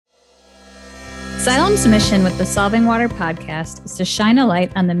Xylem's mission with the Solving Water podcast is to shine a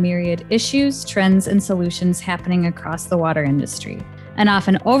light on the myriad issues, trends, and solutions happening across the water industry. An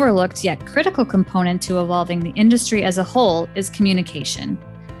often overlooked yet critical component to evolving the industry as a whole is communication.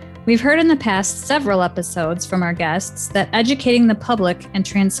 We've heard in the past several episodes from our guests that educating the public and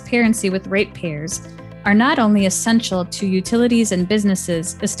transparency with ratepayers are not only essential to utilities and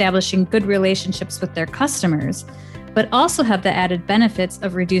businesses establishing good relationships with their customers, but also have the added benefits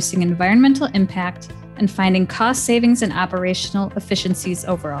of reducing environmental impact and finding cost savings and operational efficiencies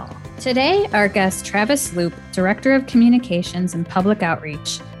overall. Today, our guest Travis Loop, Director of Communications and Public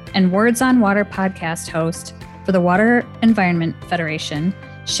Outreach and Words on Water podcast host for the Water Environment Federation,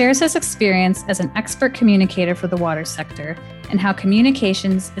 shares his experience as an expert communicator for the water sector and how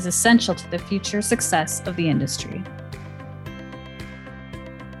communications is essential to the future success of the industry.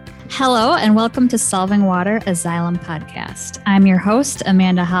 Hello, and welcome to Solving Water, a Xylem podcast. I'm your host,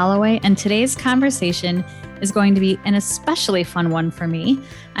 Amanda Holloway, and today's conversation is going to be an especially fun one for me.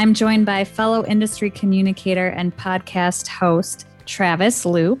 I'm joined by fellow industry communicator and podcast host, Travis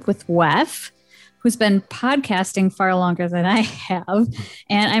Loop with WEF, who's been podcasting far longer than I have.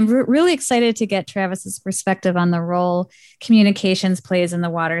 And I'm really excited to get Travis's perspective on the role communications plays in the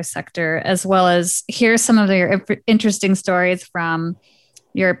water sector, as well as hear some of your interesting stories from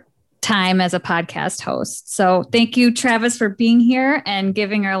your time as a podcast host. So thank you, Travis, for being here and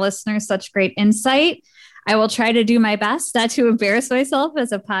giving our listeners such great insight. I will try to do my best not to embarrass myself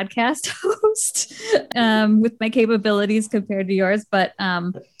as a podcast host with my capabilities compared to yours, but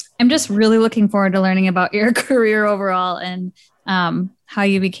I'm just really looking forward to learning about your career overall and how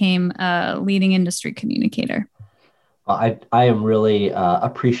you became a leading industry communicator. I am really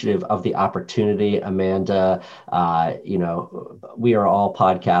appreciative of the opportunity, Amanda. We are all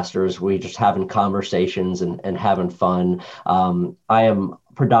podcasters. We just having conversations and having fun. I am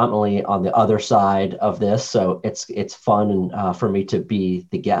predominantly on the other side of this, so it's fun and for me to be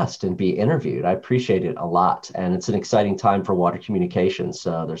the guest and be interviewed. I appreciate it a lot, and it's an exciting time for water communications.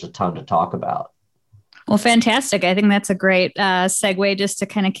 So there's a ton to talk about. Well, fantastic. I think that's a great segue just to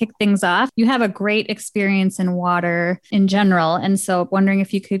kind of kick things off. You have a great experience in water in general. And so wondering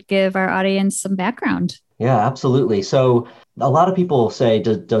if you could give our audience some background. Yeah, absolutely. So a lot of people say,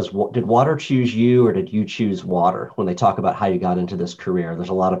 did water choose you or did you choose water? When they talk about how you got into this career, there's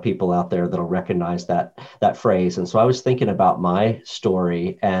a lot of people out there that'll recognize that phrase. And so I was thinking about my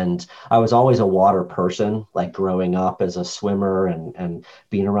story, and I was always a water person, like growing up as a swimmer and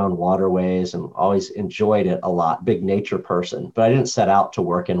being around waterways, and always enjoyed it a lot, big nature person, but I didn't set out to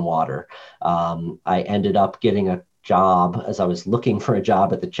work in water. I ended up getting a job as I was looking for a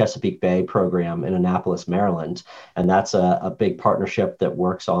job at the Chesapeake Bay program in Annapolis, Maryland. And that's a big partnership that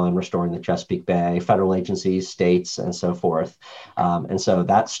works on restoring the Chesapeake Bay, federal agencies, states, and so forth. And so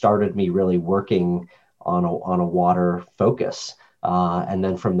that started me really working on a water focus. And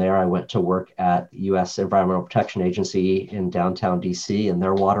then from there, I went to work at U.S. Environmental Protection Agency in downtown D.C. in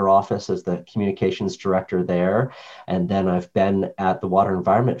their water office as the communications director there. And then I've been at the Water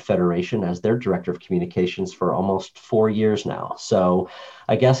Environment Federation as their director of communications for almost 4 years now. So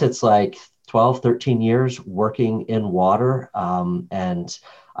I guess it's like 12, 13 years working in water. And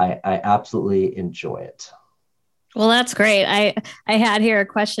I absolutely enjoy it. Well, that's great. I had here a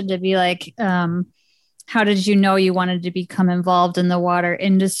question to be like, how did you know you wanted to become involved in the water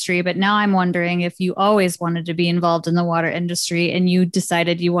industry? But now I'm wondering if you always wanted to be involved in the water industry and you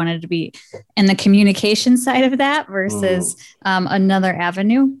decided you wanted to be in the communication side of that versus another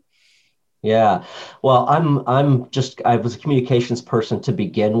avenue. Yeah, well, I was a communications person to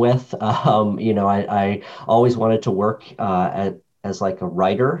begin with. I always wanted to work as like a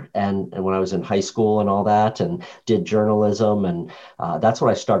writer and when I was in high school and all that, and did journalism. And that's what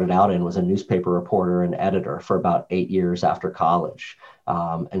I started out in, was a newspaper reporter and editor for about 8 years after college.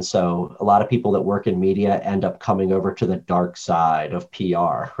 And so a lot of people that work in media end up coming over to the dark side of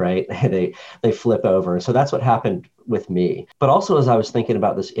PR, right? They flip over. So that's what happened with me. But also, as I was thinking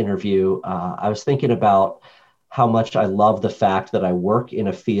about this interview, I was thinking about how much I love the fact that I work in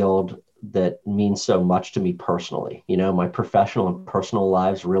a field that means so much to me personally. You know, my professional and personal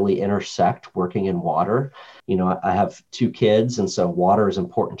lives really intersect working in water. You know, I have 2 kids, and so water is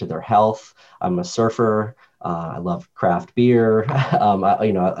important to their health. I'm a surfer. I love craft beer.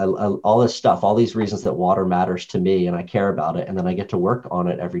 All this stuff, all these reasons that water matters to me, and I care about it. And then I get to work on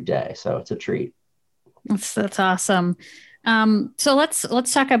it every day. So it's a treat. That's awesome. So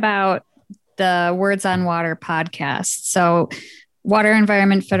let's talk about the Words on Water podcast. So Water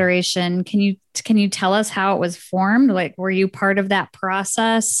Environment Federation, can you tell us how it was formed? Like, were you part of that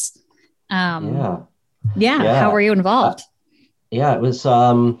process? Yeah. How were you involved? It was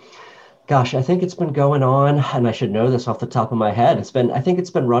Gosh, I think it's been going on, and I should know this off the top of my head. I think it's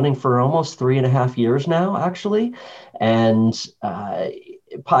been running for almost 3.5 years now, actually. And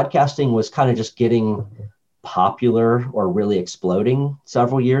podcasting was kind of just getting popular or really exploding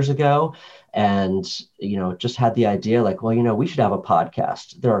several years ago. And, just had the idea like, well, we should have a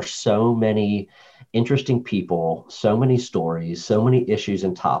podcast. There are so many interesting people, so many stories, so many issues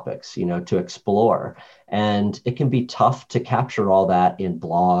and topics, to explore. And it can be tough to capture all that in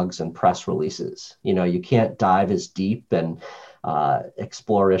blogs and press releases. You can't dive as deep and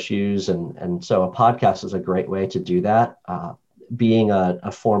explore issues. And so a podcast is a great way to do that. Being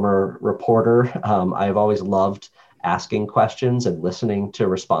a former reporter, I've always loved asking questions and listening to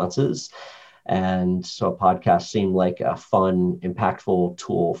responses. And so a podcast seemed like a fun, impactful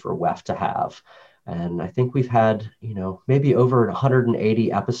tool for WEF to have. And I think we've had, maybe over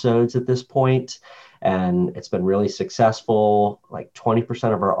 180 episodes at this point, and it's been really successful. Like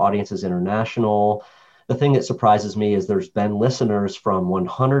 20% of our audience is international. The thing that surprises me is there's been listeners from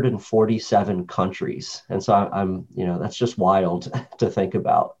 147 countries. And so I'm that's just wild to think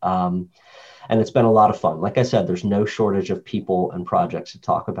about. And it's been a lot of fun. Like I said, there's no shortage of people and projects to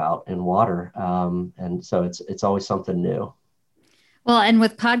talk about in water. And so it's always something new. Well, and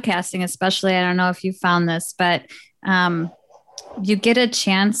with podcasting, especially, I don't know if you found this, but you get a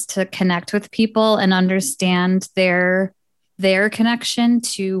chance to connect with people and understand their connection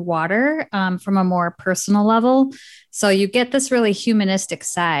to water from a more personal level. So you get this really humanistic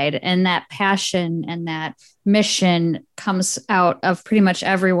side, and that passion and that mission comes out of pretty much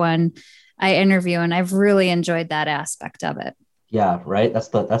everyone I interview. And I've really enjoyed that aspect of it. Yeah, right.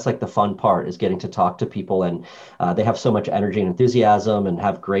 That's like the fun part, is getting to talk to people, and they have so much energy and enthusiasm and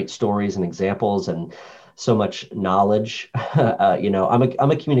have great stories and examples and so much knowledge.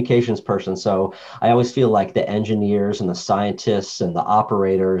 I'm a communications person, so I always feel like the engineers and the scientists and the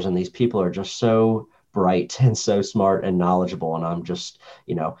operators and these people are just so bright and so smart and knowledgeable, and I'm just,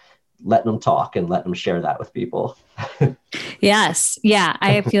 letting them talk and letting them share that with people. Yes. Yeah.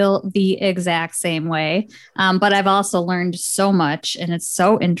 I feel the exact same way. But I've also learned so much, and it's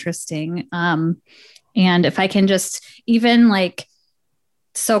so interesting. And if I can just even like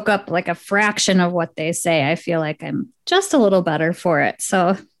soak up like a fraction of what they say, I feel like I'm just a little better for it.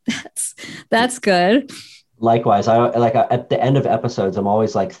 So that's good. Likewise, at the end of episodes, I'm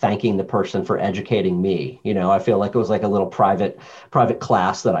always like thanking the person for educating me. I feel like it was like a little private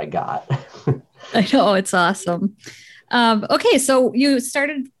class that I got. I know, it's awesome. Okay, so you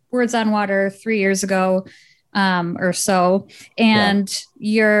started Words on Water 3 years ago or so, and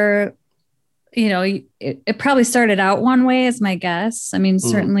you're, it probably started out one way, is my guess. I mean,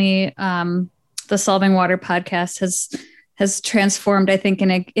 certainly the Solving Water podcast has transformed, I think,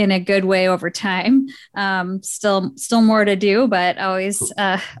 in a good way over time. Still more to do, but always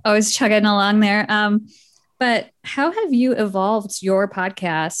chugging along there. But how have you evolved your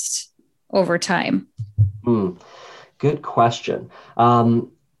podcast over time? Good question.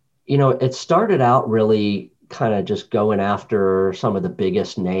 It started out really kind of just going after some of the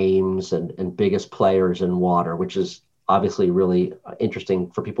biggest names and biggest players in water, which is obviously really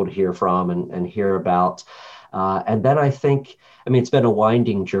interesting for people to hear from and hear about. And then it's been a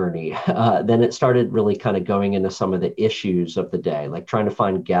winding journey. Then it started really kind of going into some of the issues of the day, like trying to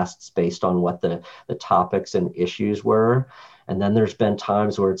find guests based on what the topics and issues were. And then there's been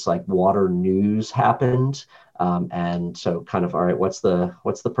times where it's like water news happened. And so kind of, all right, what's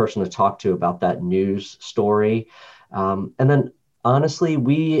the person to talk to about that news story? And then honestly,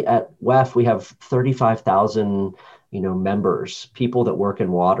 we at WEF, we have 35,000, members, people that work in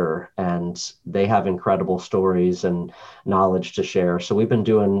water, and they have incredible stories and knowledge to share. So we've been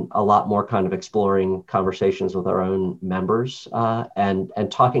doing a lot more kind of exploring conversations with our own members and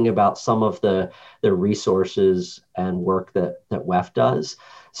talking about some of the resources and work that WEF does.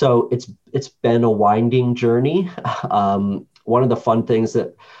 So it's been a winding journey. One of the fun things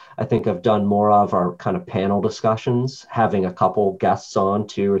that I think I've done more of are kind of panel discussions, having a couple guests on,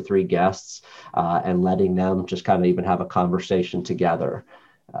 2 or 3 guests, and letting them just kind of even have a conversation together.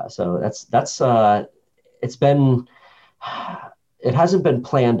 So it's been, it hasn't been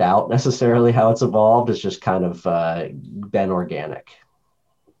planned out necessarily how it's evolved. It's just kind of been organic.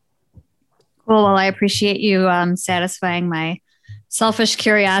 Cool. Well, I appreciate you satisfying my selfish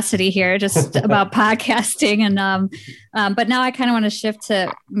curiosity here just about podcasting. And but now I kind of want to shift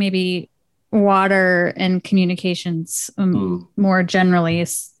to maybe water and communications more generally.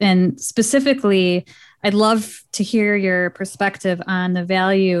 And specifically, I'd love to hear your perspective on the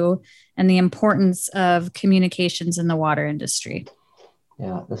value and the importance of communications in the water industry.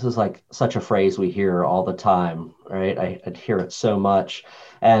 Yeah, this is like such a phrase we hear all the time, right? I hear it so much.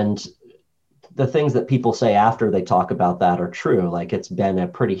 And the things that people say after they talk about that are true. Like it's been a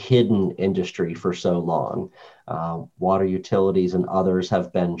pretty hidden industry for so long. Water utilities and others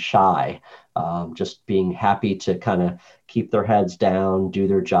have been shy, just being happy to kind of keep their heads down, do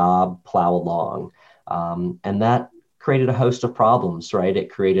their job, plow along. And that created a host of problems, right? It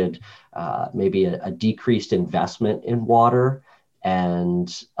created maybe a decreased investment in water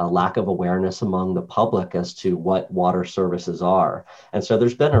and a lack of awareness among the public as to what water services are. And so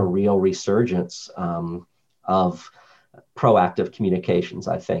there's been a real resurgence of proactive communications,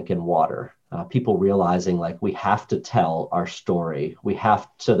 I think, in water. People realizing like we have to tell our story. We have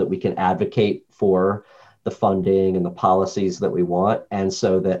so that we can advocate for the funding and the policies that we want, and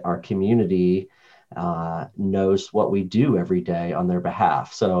so that our community knows what we do every day on their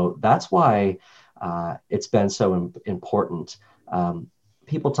behalf. So that's why it's been so important.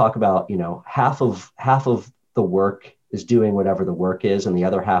 People talk about, half of the work is doing whatever the work is, and the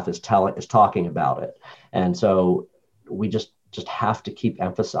other half is talking about it. And so we just have to keep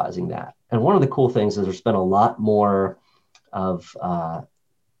emphasizing that. And one of the cool things is there's been a lot more of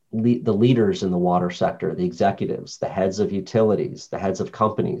the leaders in the water sector, the executives, the heads of utilities, the heads of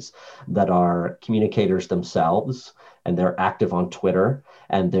companies that are communicators themselves, and they're active on Twitter,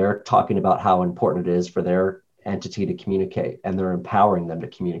 and they're talking about how important it is for their entity to communicate, and they're empowering them to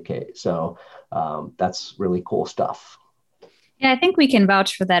communicate. So that's really cool stuff. Yeah, I think we can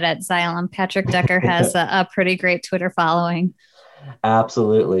vouch for that at Xylem. Patrick Decker has a pretty great Twitter following.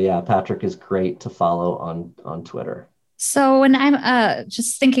 Absolutely. Yeah, Patrick is great to follow on Twitter. So when I'm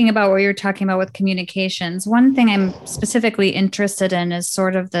just thinking about what you're talking about with communications, one thing I'm specifically interested in is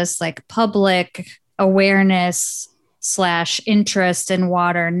sort of this like public awareness / interest in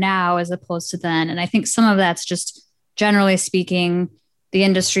water now as opposed to then. And I think some of that's just generally speaking, the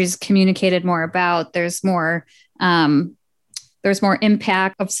industry's communicated more about. There's more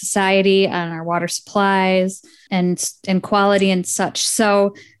impact of society on our water supplies and quality and such.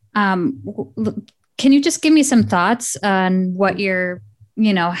 So can you just give me some thoughts on what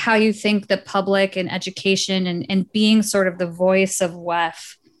how you think the public and education and being sort of the voice of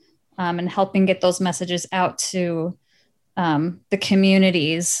WEF and helping get those messages out to the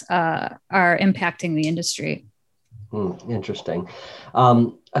communities are impacting the industry? Interesting.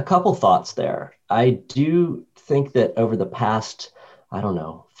 A couple thoughts there. I do think that over the past,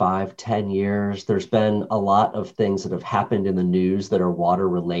 5-10 years, there's been a lot of things that have happened in the news that are water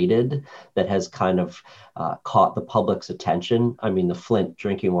related that has kind of caught the public's attention. I mean, the Flint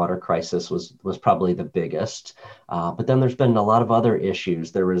drinking water crisis was probably the biggest, but then there's been a lot of other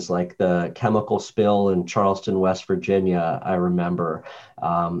issues. There was like the chemical spill in Charleston, West Virginia, I remember.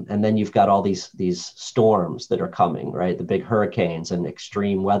 And then you've got all these storms that are coming, right? The big hurricanes and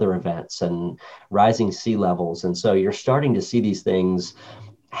extreme weather events and rising sea levels. And so you're starting to see these things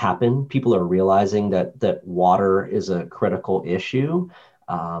happen. People are realizing that water is a critical issue.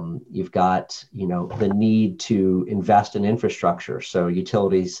 You've got, the need to invest in infrastructure. So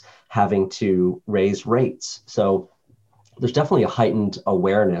utilities having to raise rates. So there's definitely a heightened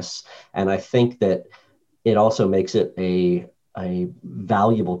awareness. And I think that it also makes it a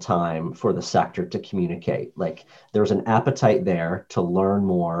valuable time for the sector to communicate. Like there's an appetite there to learn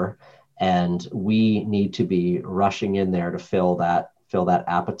more, and we need to be rushing in there to fill that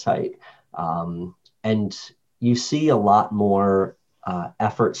appetite. And you see a lot more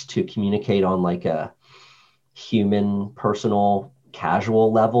efforts to communicate on like a human, personal,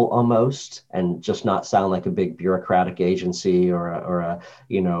 casual level almost, and just not sound like a big bureaucratic agency or a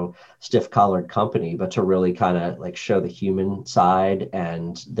stiff-collared company, but to really kind of like show the human side,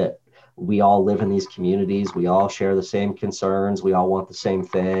 and that we all live in these communities. We all share the same concerns. We all want the same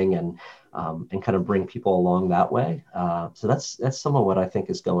thing, and kind of bring people along that way. So that's some of what I think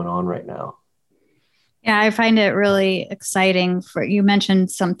is going on right now. Yeah, I find it really exciting. You mentioned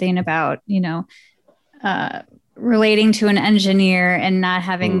something about, relating to an engineer and not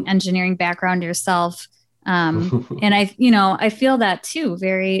having engineering background yourself. And I feel that too,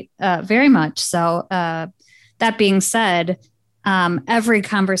 very, very much. So that being said, every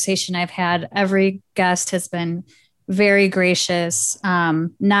conversation I've had, every guest has been very gracious,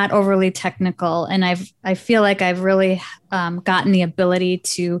 not overly technical. And I feel like I've really gotten the ability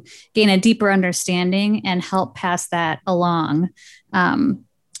to gain a deeper understanding and help pass that along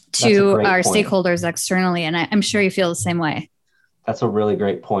to our stakeholders externally. And I'm sure you feel the same way. That's a really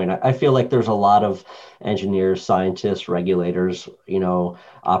great point. I feel like there's a lot of engineers, scientists, regulators,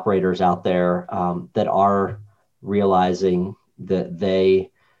 operators out there that are realizing that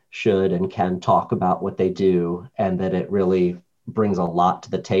they should and can talk about what they do, and that it really brings a lot to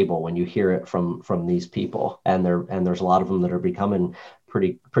the table when you hear it from these people. And there's a lot of them that are becoming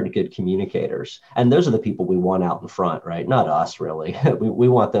pretty good communicators. And those are the people we want out in front, right? Not us, really. We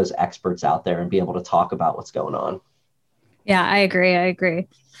want those experts out there and be able to talk about what's going on. Yeah, I agree.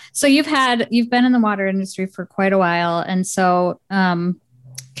 So you've been in the water industry for quite a while. And so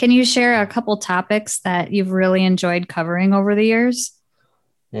can you share a couple topics that you've really enjoyed covering over the years?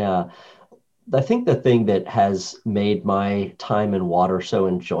 Yeah. I think the thing that has made my time in water so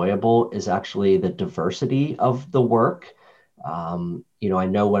enjoyable is actually the diversity of the work. I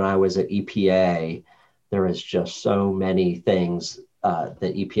know when I was at EPA, there is just so many things that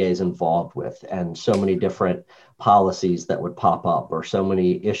EPA is involved with, and so many different policies that would pop up, or so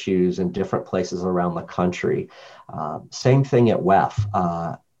many issues in different places around the country. Same thing at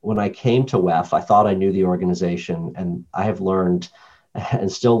WEF. When I came to WEF, I thought I knew the organization, and I have learned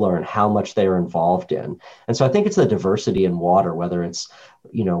and still learn how much they are involved in. And so I think it's the diversity in water, whether it's,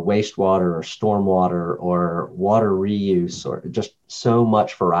 wastewater or stormwater or water reuse, or just so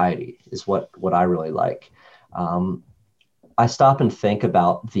much variety is what I really like. I stop and think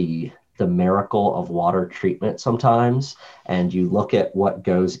about the miracle of water treatment sometimes, and you look at what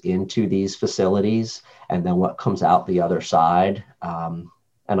goes into these facilities and then what comes out the other side. And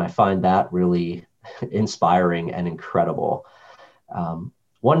I find that really inspiring and incredible.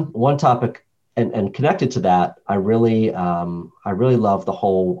 One topic, and connected to that, I really love the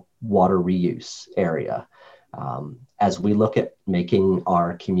whole water reuse area. As we look at making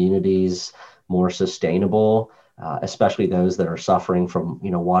our communities more sustainable, especially those that are suffering from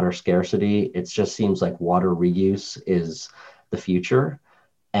water scarcity, it just seems like water reuse is the future,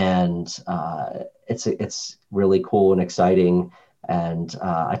 and it's really cool and exciting. And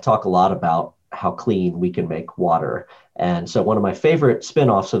I talk a lot about how clean we can make water. And so one of my favorite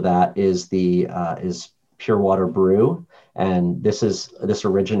spinoffs of that is is Pure Water Brew. And this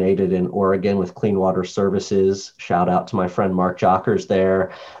originated in Oregon with Clean Water Services. Shout out to my friend Mark Jockers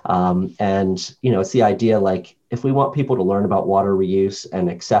there. It's the idea, like, if we want people to learn about water reuse and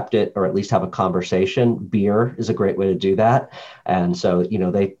accept it, or at least have a conversation, beer is a great way to do that. And so,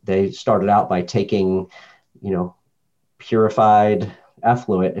 they started out by taking, purified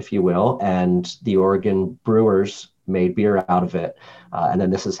effluent, if you will, and the Oregon brewers made beer out of it. And then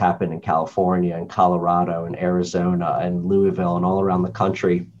this has happened in California and Colorado and Arizona and Louisville and all around the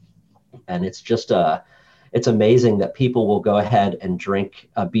country. And it's just it's amazing that people will go ahead and drink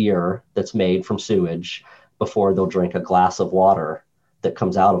a beer that's made from sewage before they'll drink a glass of water that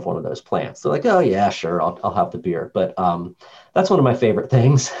comes out of one of those plants. They're like, oh yeah, sure, I'll have the beer. But that's one of my favorite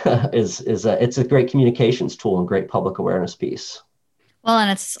things is it's a great communications tool and great public awareness piece. Well,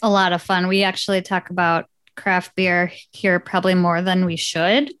 and it's a lot of fun. We actually talk about craft beer here probably more than we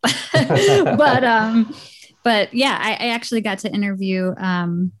should. but yeah, I actually got to interview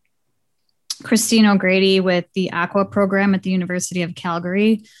Christine O'Grady with the Aqua program at the University of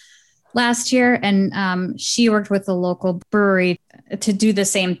Calgary last year. And she worked with a local brewery to do the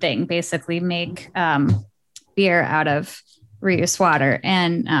same thing, basically make beer out of reuse water.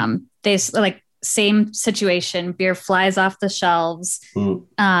 And they same situation, beer flies off the shelves.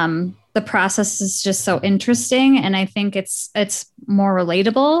 The process is just so interesting. And I think it's more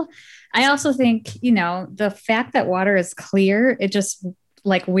relatable. I also think, the fact that water is clear, it just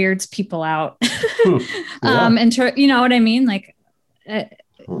weirds people out. Yeah. You know what I mean?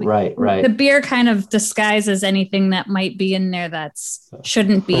 Right. The beer kind of disguises anything that might be in there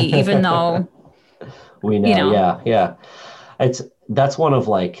shouldn't be, even though we know. Yeah. That's one of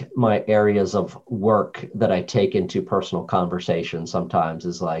my areas of work that I take into personal conversation sometimes,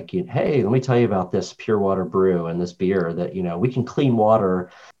 is hey, let me tell you about this Pure Water Brew and this beer that, we can clean water.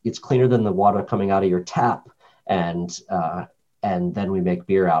 It's cleaner than the water coming out of your tap. And then we make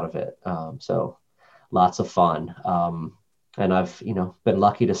beer out of it. So lots of fun. And I've, been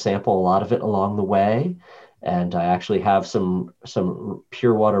lucky to sample a lot of it along the way. And I actually have some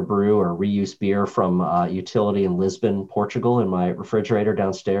Pure Water Brew or reuse beer from Utility in Lisbon, Portugal, in my refrigerator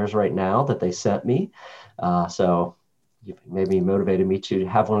downstairs right now that they sent me. So you maybe motivated me to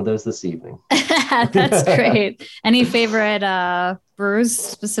have one of those this evening. That's great. Any favorite brews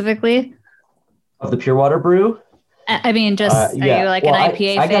specifically? Of the Pure Water Brew? I mean, are you an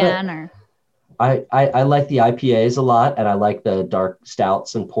IPA fan or? I like the IPAs a lot, and I like the dark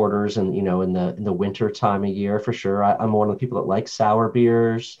stouts and porters, and in the winter time of year for sure. I'm one of the people that like sour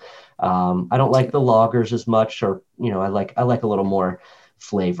beers. I don't like the lagers as much, or I like a little more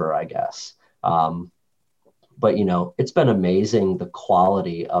flavor, I guess. But it's been amazing, the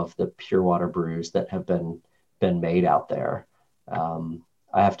quality of the Pure Water brews that have been made out there.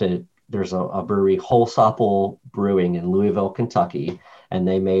 There's a brewery, Holsopple Brewing in Louisville, Kentucky, and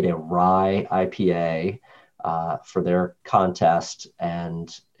they made a rye IPA for their contest,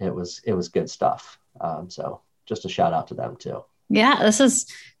 and it was good stuff. So just a shout out to them too. Yeah, this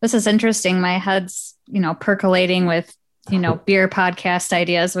is interesting. My head's, percolating with, beer podcast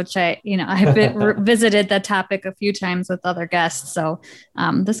ideas, which I've visited that topic a few times with other guests. So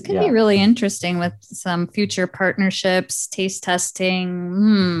this could be really interesting with some future partnerships, taste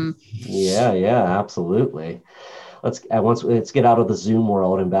testing. Yeah, absolutely. Let's get out of the Zoom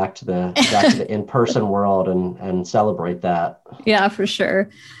world and back to the in-person world and celebrate that. Yeah, for sure.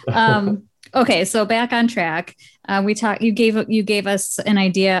 Okay, so back on track. You gave us an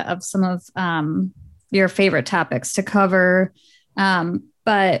idea of some of your favorite topics to cover.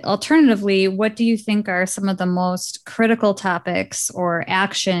 But alternatively, what do you think are some of the most critical topics or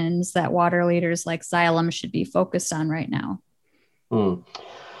actions that water leaders like Xylem should be focused on right now?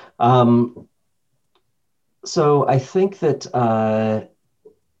 So I think that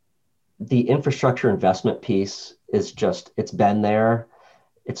the infrastructure investment piece it's been there.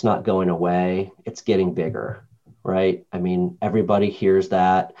 It's not going away. It's getting bigger, right? I mean, everybody hears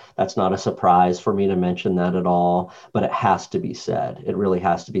that. That's not a surprise for me to mention that at all, but it has to be said. It really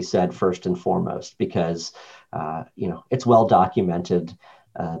has to be said first and foremost, because, it's well documented,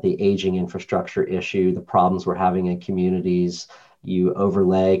 the aging infrastructure issue, the problems we're having in communities. You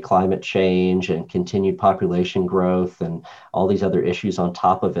overlay climate change and continued population growth and all these other issues on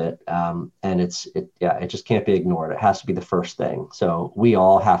top of it. And it just can't be ignored. It has to be the first thing. So we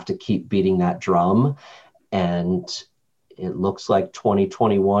all have to keep beating that drum. And it looks like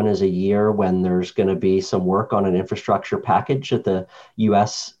 2021 is a year when there's going to be some work on an infrastructure package at the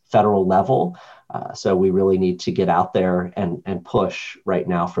U.S. federal level. So we really need to get out there and push right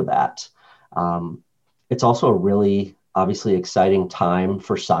now for that. It's also a really obviously exciting time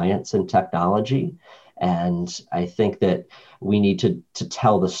for science and technology. And I think that we need to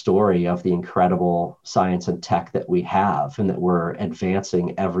tell the story of the incredible science and tech that we have and that we're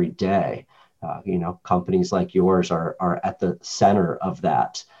advancing every day. Companies like yours are at the center of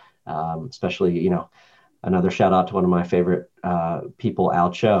that, especially, another shout out to one of my favorite people,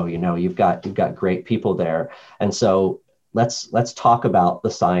 Al Cho. You've got great people there. And so let's talk about the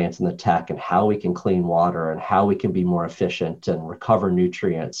science and the tech and how we can clean water and how we can be more efficient and recover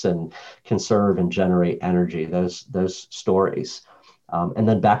nutrients and conserve and generate energy, those stories. And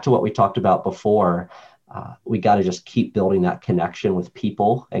then back to what we talked about before, we got to just keep building that connection with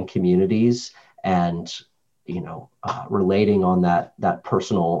people and communities and, relating on that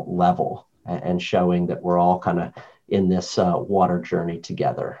personal level and showing that we're all kind of in this water journey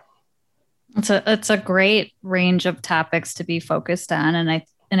together. It's a great range of topics to be focused on. And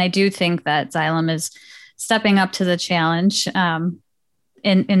I do think that Xylem is stepping up to the challenge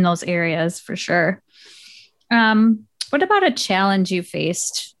in those areas for sure. What about a challenge you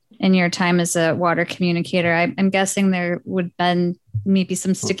faced in your time as a water communicator? I'm guessing there would have been maybe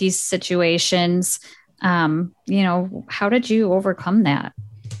some sticky situations. How did you overcome that?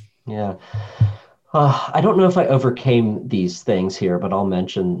 Yeah. I don't know if I overcame these things here, but I'll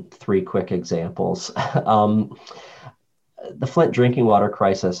mention 3 quick examples. The Flint drinking water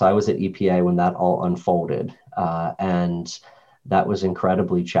crisis, I was at EPA when that all unfolded, and that was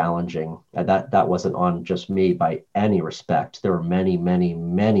incredibly challenging. That wasn't on just me by any respect. There were many, many,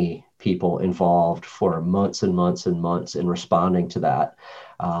 many people involved for months and months and months in responding to that.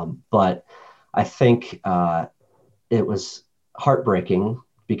 But I think it was heartbreaking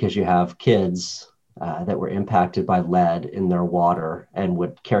because you have kids that were impacted by lead in their water and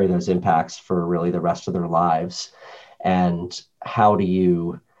would carry those impacts for really the rest of their lives. And how do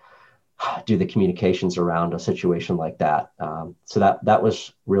you do the communications around a situation like that? So that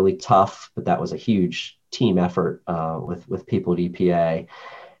was really tough, but that was a huge team effort with people at EPA.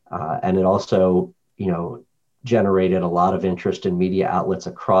 And it also, generated a lot of interest in media outlets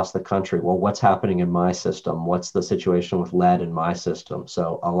across the country. Well, what's happening in my system? What's the situation with lead in my system?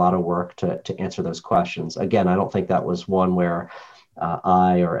 So a lot of work to answer those questions. Again, I don't think that was one where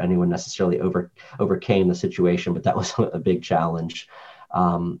I or anyone necessarily overcame the situation, but that was a big challenge.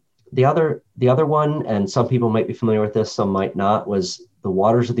 The other one, and some people might be familiar with this, some might not, was the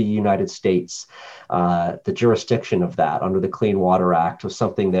waters of the United States. The jurisdiction of that under the Clean Water Act was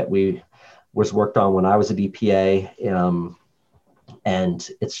something that was worked on when I was at EPA. And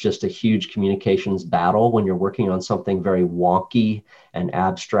it's just a huge communications battle when you're working on something very wonky and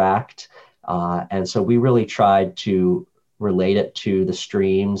abstract. And so we really tried to relate it to the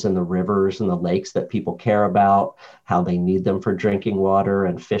streams and the rivers and the lakes that people care about, how they need them for drinking water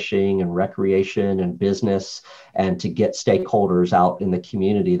and fishing and recreation and business, and to get stakeholders out in the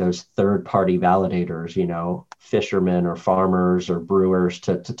community, those third-party validators, fishermen or farmers or brewers,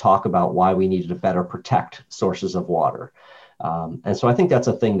 to talk about why we needed to better protect sources of water. And so I think that's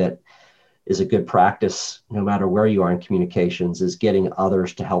a thing that is a good practice, no matter where you are in communications, is getting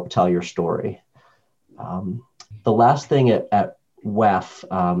others to help tell your story. The last thing at WEF,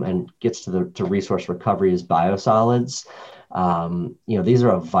 and gets to resource recovery, is biosolids. These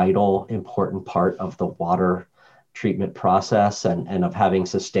are a vital, important part of the water treatment process and of having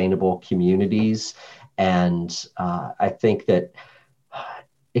sustainable communities. And I think that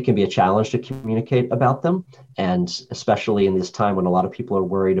it can be a challenge to communicate about them. And especially in this time when a lot of people are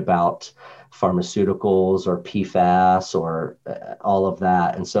worried about pharmaceuticals or PFAS or all of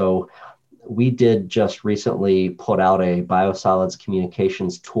that. And so we did just recently put out a biosolids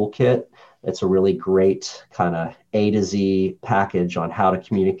communications toolkit. It's a really great kind of A to Z package on how to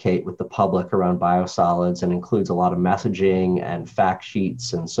communicate with the public around biosolids, and includes a lot of messaging and fact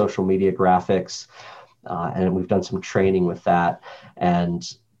sheets and social media graphics. And we've done some training with that,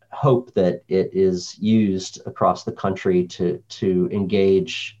 and hope that it is used across the country to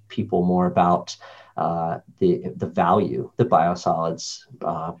engage people more about the value that biosolids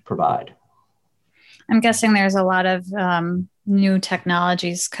provide. I'm guessing there's a lot of new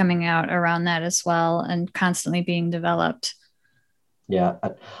technologies coming out around that as well, and constantly being developed. Yeah,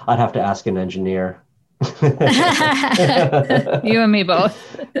 I'd have to ask an engineer. You and me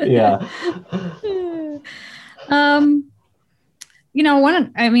both. Yeah. I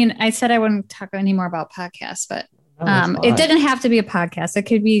said I wouldn't talk any more about podcasts, but it didn't have to be a podcast. It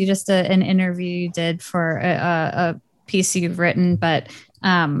could be just an interview you did for a piece you've written. But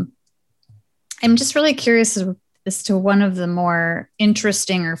I'm just really curious as to one of the more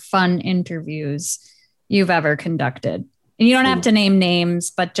interesting or fun interviews you've ever conducted. And you don't have to name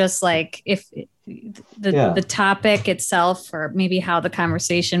names, but just like if the topic itself, or maybe how the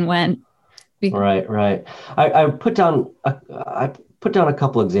conversation went. Right. I put down a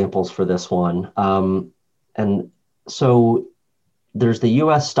couple examples for this one. And so there's the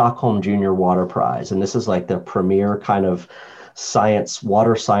U.S. Stockholm Junior Water Prize, and this is like the premier kind of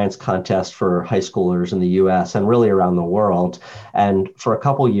water science contest for high schoolers in the U.S. and really around the world. And for a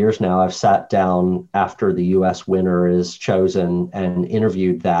couple of years now, I've sat down after the U.S. winner is chosen and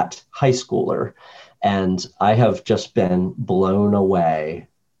interviewed that high schooler. And I have just been blown away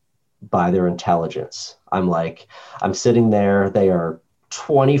by their intelligence. I'm sitting there, they are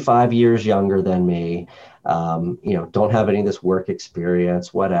 25 years younger than me, don't have any of this work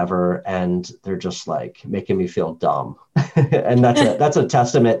experience, whatever. And they're just like making me feel dumb. And that's a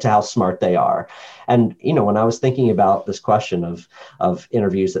testament to how smart they are. And, when I was thinking about this question of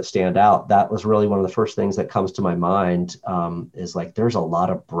interviews that stand out, that was really one of the first things that comes to my mind, is like, there's a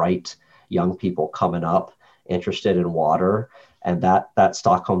lot of bright young people coming up interested in water. And that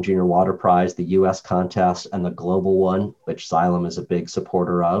Stockholm Junior Water Prize, the U.S. contest, and the global one, which Xylem is a big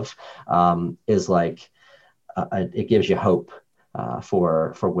supporter of, is like, it gives you hope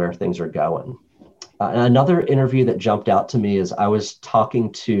for where things are going. Another interview that jumped out to me is I was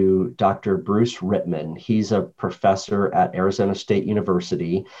talking to Dr. Bruce Rittman. He's a professor at Arizona State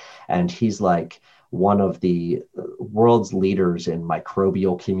University, and he's like one of the world's leaders in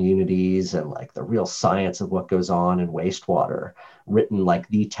microbial communities and like the real science of what goes on in wastewater, written like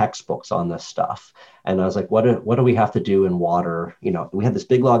the textbooks on this stuff. And I was like, what do we have to do in water? We had this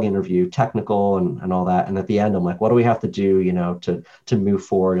big long interview, technical and all that. And at the end, I'm like, what do we have to do, to move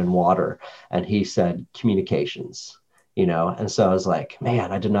forward in water? And he said, communications. And so I was like,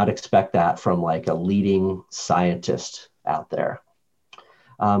 man, I did not expect that from like a leading scientist out there.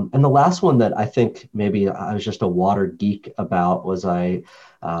 And the last one that I think maybe I was just a water geek about was I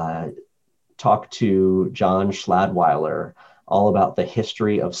talked to John Schladweiler all about the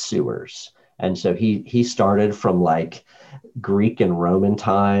history of sewers. And so he started from like Greek and Roman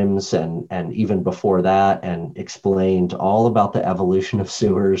times and even before that, and explained all about the evolution of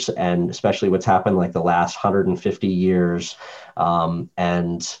sewers and especially what's happened like the last 150 years.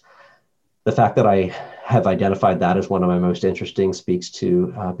 And the fact that I have identified that as one of my most interesting speaks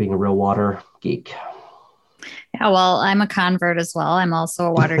to being a real water geek. Yeah, well, I'm a convert as well. I'm also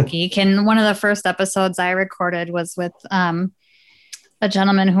a water geek. And one of the first episodes I recorded was with a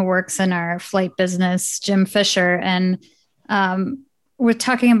gentleman who works in our flight business, Jim Fisher. And we're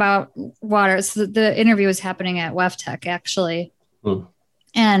talking about water. So the interview was happening at WEFTech, actually.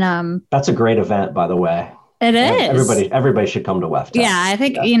 And that's a great event, by the way. It is. Everybody should come to WEF Tech. Yeah, I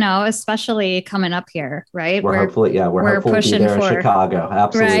think, especially coming up here, right? We're hopeful to be there in Chicago.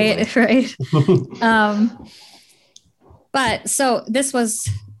 Absolutely. Right. But so this was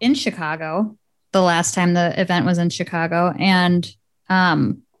in Chicago, the last time the event was in Chicago. And I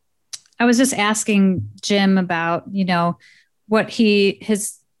was just asking Jim about, what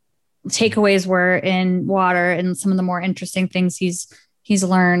his takeaways were in water and some of the more interesting things he's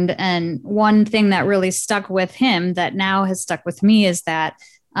learned. And one thing that really stuck with him that now has stuck with me is that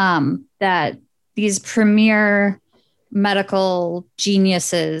that these premier medical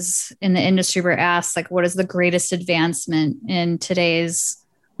geniuses in the industry were asked, like, what is the greatest advancement in today's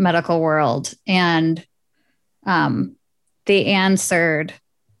medical world? And they answered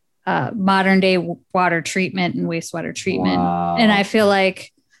modern day water treatment and wastewater treatment. Wow. And I feel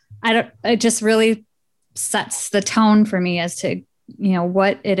like it just really sets the tone for me as to,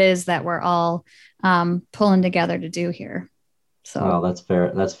 what it is that we're all pulling together to do here. So, wow,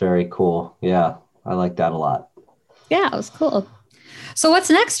 that's very cool. Yeah, I like that a lot. Yeah, it was cool. So what's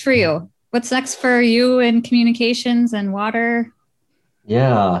next for you? What's next for you in communications and water?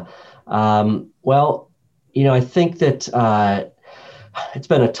 Yeah. Well, I think that it's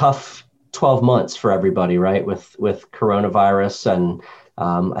been a tough 12 months for everybody, right? With coronavirus. And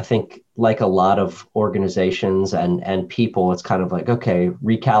I think like a lot of organizations and people, it's kind of like, okay,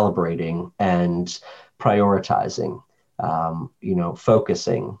 recalibrating and prioritizing,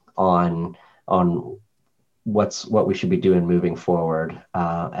 focusing on what we should be doing moving forward.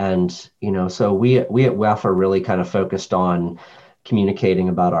 So we at WEF are really kind of focused on communicating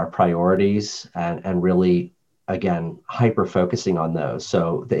about our priorities and really, again, hyper focusing on those.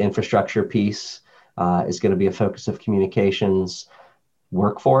 So the infrastructure piece is going to be a focus of communications.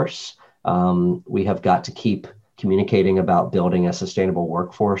 Workforce, we have got to keep communicating about building a sustainable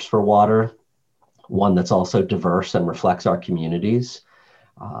workforce for water, one that's also diverse and reflects our communities.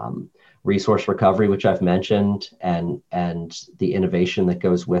 Resource recovery, which I've mentioned, and the innovation that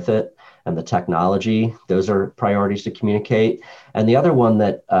goes with it, and the technology, those are priorities to communicate. And the other one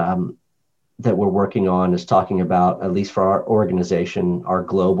that we're working on is talking about, at least for our organization, our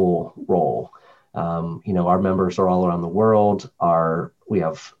global role. Our members are all around the world. We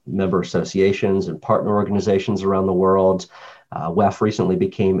have member associations and partner organizations around the world. WEF recently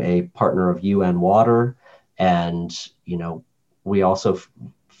became a partner of UN Water, and we also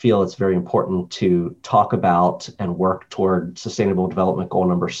feel it's very important to talk about and work toward Sustainable Development Goal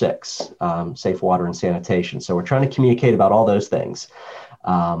number 6, safe water and sanitation. So we're trying to communicate about all those things.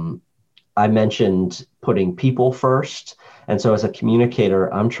 I mentioned putting people first. And so as a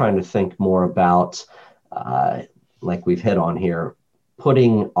communicator, I'm trying to think more about, like we've hit on here,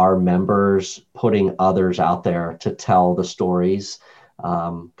 putting our members, putting others out there to tell the stories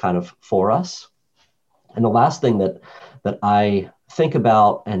kind of for us. And the last thing that I think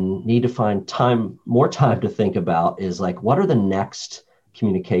about and need to find more time to think about is like, what are the next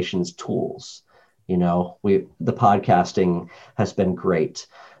communications tools? The podcasting has been great.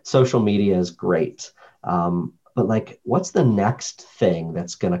 Social media is great. But like, what's the next thing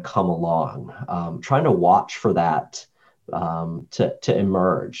that's going to come along? Trying to watch for that to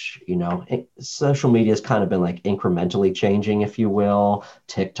emerge. Social media has kind of been like incrementally changing, if you will.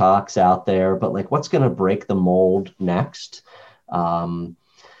 TikTok's out there, but like, what's going to break the mold next? The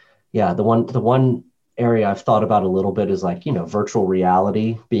one area I've thought about a little bit is like, virtual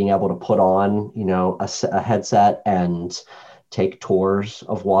reality, being able to put on, a headset and take tours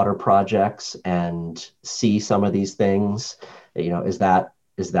of water projects and see some of these things. Is that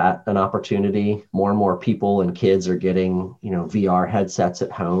an opportunity? More and more people and kids are getting, VR headsets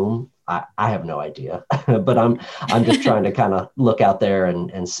at home. I have no idea, but I'm just trying to kind of look out there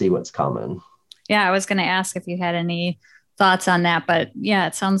and see what's coming. Yeah, I was going to ask if you had any thoughts on that, but yeah,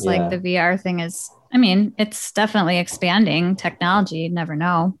 it sounds like the VR thing it's definitely expanding technology. You never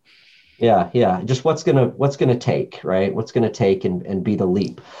know. Yeah. Just what's gonna take, right? What's gonna take and be the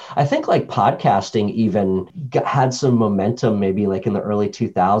leap. I think like podcasting even had some momentum, maybe like in the early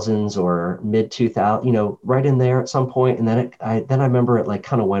 2000s or mid 2000, right in there at some point. And then I remember it like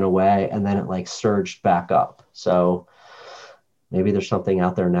kind of went away, and then it like surged back up. So maybe there's something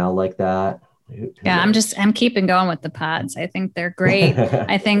out there now like that. Yeah, I'm keeping going with the pods. I think they're great.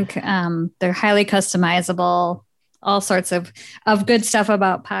 I think they're highly customizable, all sorts of good stuff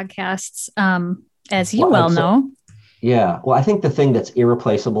about podcasts, as you well know. Yeah. Well, I think the thing that's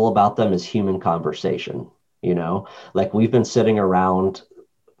irreplaceable about them is human conversation. Like we've been sitting around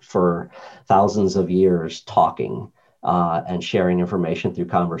for thousands of years talking and sharing information through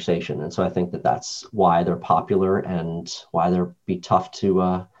conversation. And so I think that's why they're popular and why they're be tough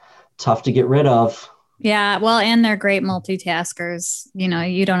to get rid of. Yeah, well, and they're great multitaskers.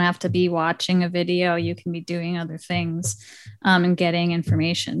 You don't have to be watching a video. You can be doing other things and getting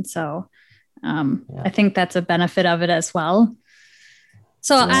information. So I think that's a benefit of it as well.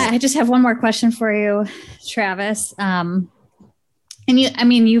 So I just have one more question for you, Travis. And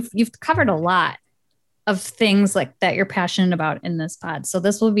you've covered a lot of things like that you're passionate about in this pod. So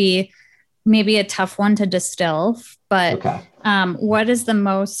this will be maybe a tough one to distill, but what is the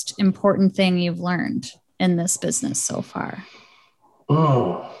most important thing you've learned in this business so far?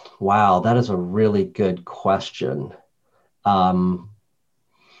 Oh, wow. That is a really good question. I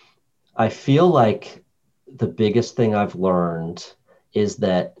feel like the biggest thing I've learned is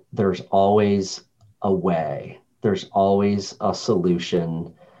that there's always a way. There's always a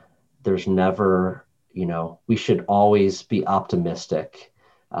solution. There's never, we should always be optimistic,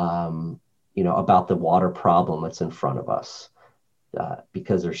 about the water problem that's in front of us,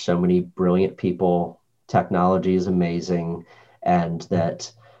 because there's so many brilliant people, technology is amazing, and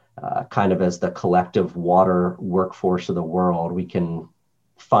that kind of as the collective water workforce of the world, we can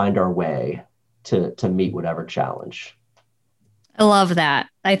find our way to meet whatever challenge. I love that.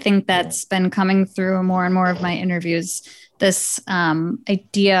 I think that's been coming through more and more of my interviews, this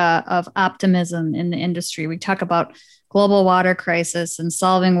idea of optimism in the industry. We talk about global water crisis and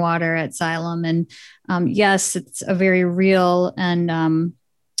solving water at Xylem. And yes, it's a very real and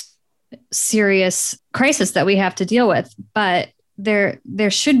serious crisis that we have to deal with, but there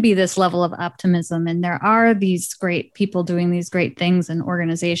should be this level of optimism. And there are these great people doing these great things in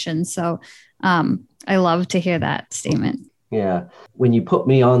organizations. So I love to hear that statement. Yeah. When you put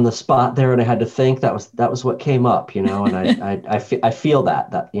me on the spot there and I had to think, that was what came up, and I feel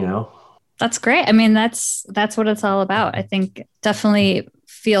that. That's great. I mean, that's what it's all about. I think definitely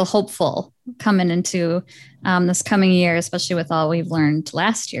feel hopeful coming into this coming year, especially with all we've learned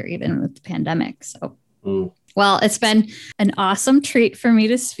last year, even with the pandemic. So, well, it's been an awesome treat for me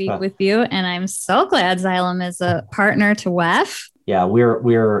to speak with you. And I'm so glad Xylem is a partner to WEF. Yeah,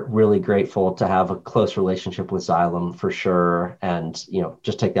 we're really grateful to have a close relationship with Xylem for sure. And,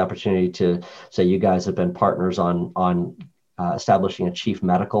 just take the opportunity to say you guys have been partners on establishing a chief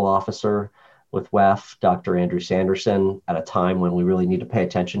medical officer with WEF, Dr. Andrew Sanderson, at a time when we really need to pay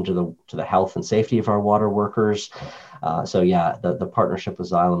attention to the health and safety of our water workers. The partnership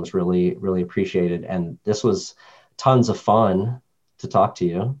with Xylem is really, really appreciated. And this was tons of fun to talk to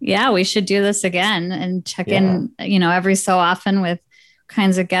you. Yeah, we should do this again and check in, every so often with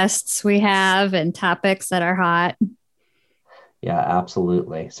kinds of guests we have and topics that are hot. Yeah,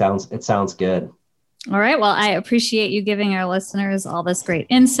 absolutely. It sounds good. All right. Well, I appreciate you giving our listeners all this great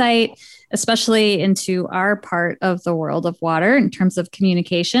insight, especially into our part of the world of water in terms of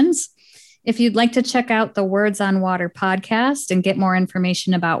communications. If you'd like to check out the Words on Water podcast and get more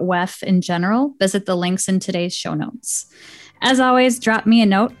information about WEF in general, visit the links in today's show notes. As always, drop me a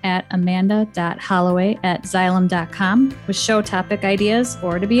note at amanda.holloway@xylem.com with show topic ideas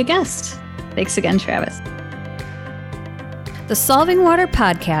or to be a guest. Thanks again, Travis. The Solving Water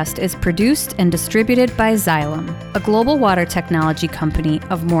podcast is produced and distributed by Xylem, a global water technology company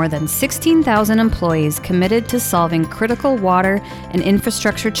of more than 16,000 employees committed to solving critical water and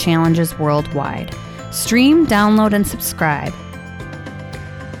infrastructure challenges worldwide. Stream, download, and subscribe